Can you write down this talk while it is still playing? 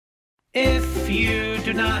If you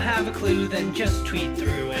do not have a clue, then just tweet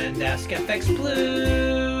through and ask FX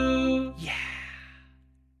Blue. Yeah.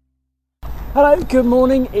 Hello, good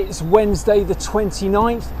morning. It's Wednesday the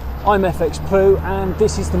 29th. I'm FX Blue and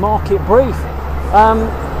this is the market brief.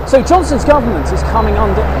 So Johnson's government is coming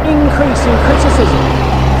under increasing criticism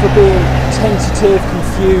for being tentative,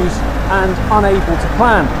 confused and unable to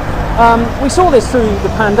plan. We saw this through the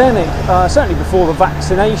pandemic, certainly before the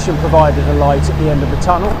vaccination provided a light at the end of the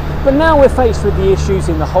tunnel, but now we're faced with the issues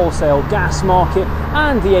in the wholesale gas market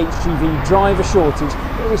and the HGV driver shortage.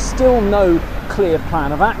 There is still no clear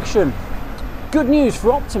plan of action. Good news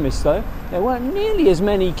for optimists though, there weren't nearly as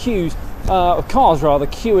many cars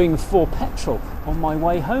queuing for petrol on my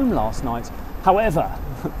way home last night. However,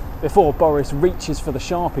 before Boris reaches for the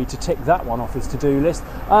Sharpie to tick that one off his to-do list,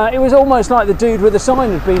 it was almost like the dude with the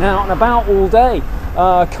sign had been out and about all day.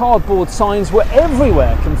 Cardboard signs were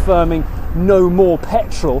everywhere confirming no more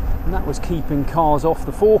petrol, and that was keeping cars off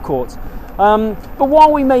the forecourts. But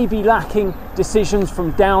while we may be lacking decisions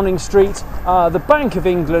from Downing Street, the Bank of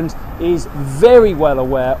England is very well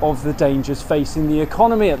aware of the dangers facing the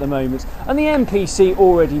economy at the moment, and the MPC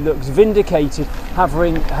already looks vindicated,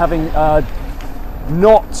 having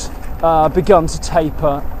not begun to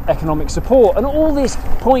taper economic support, and all this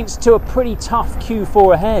points to a pretty tough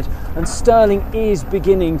Q4 ahead, and sterling is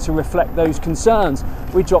beginning to reflect those concerns.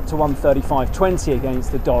 We dropped to 135.20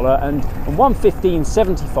 against the dollar and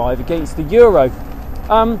 115.75 against the euro.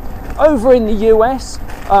 Over in the US,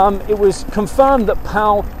 it was confirmed that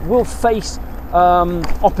Powell will face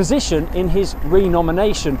opposition in his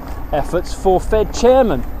renomination efforts for Fed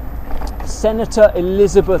chairman. Senator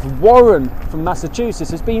Elizabeth Warren from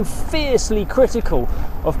Massachusetts has been fiercely critical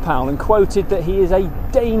of Powell and quoted that he is a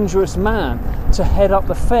dangerous man to head up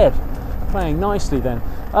the Fed. Playing nicely then.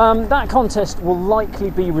 That contest will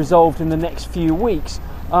likely be resolved in the next few weeks,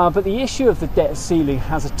 but the issue of the debt ceiling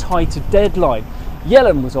has a tighter deadline.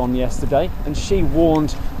 Yellen was on yesterday and she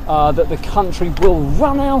warned that the country will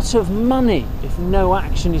run out of money if no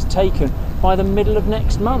action is taken by the middle of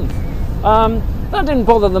next month. That didn't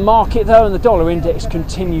bother the market though, and the dollar index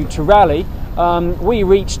continued to rally. We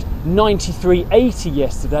reached 93.80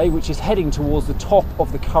 yesterday, which is heading towards the top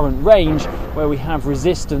of the current range where we have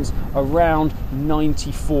resistance around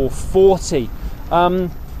 94.40.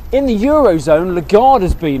 In the Eurozone, Lagarde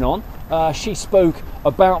has been on. She spoke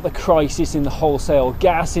about the crisis in the wholesale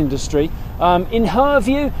gas industry. In her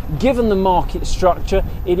view, given the market structure,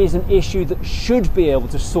 it is an issue that should be able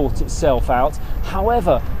to sort itself out.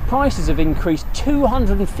 However, prices have increased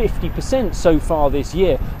 250% so far this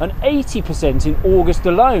year and 80% in August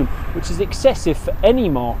alone, which is excessive for any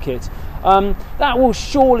market. That will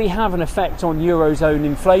surely have an effect on Eurozone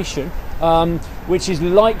inflation, which is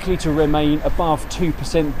likely to remain above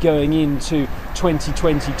 2% going into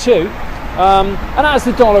 2022. And as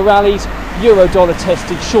the dollar rallied, euro dollar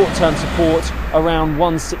tested short-term support around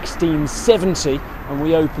 116.70, and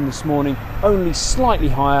we opened this morning only slightly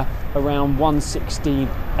higher around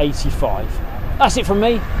 116.85. That's it from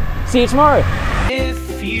me. See you tomorrow.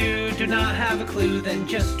 If you do not have a clue, then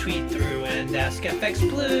just tweet through and ask FX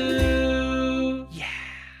Blue.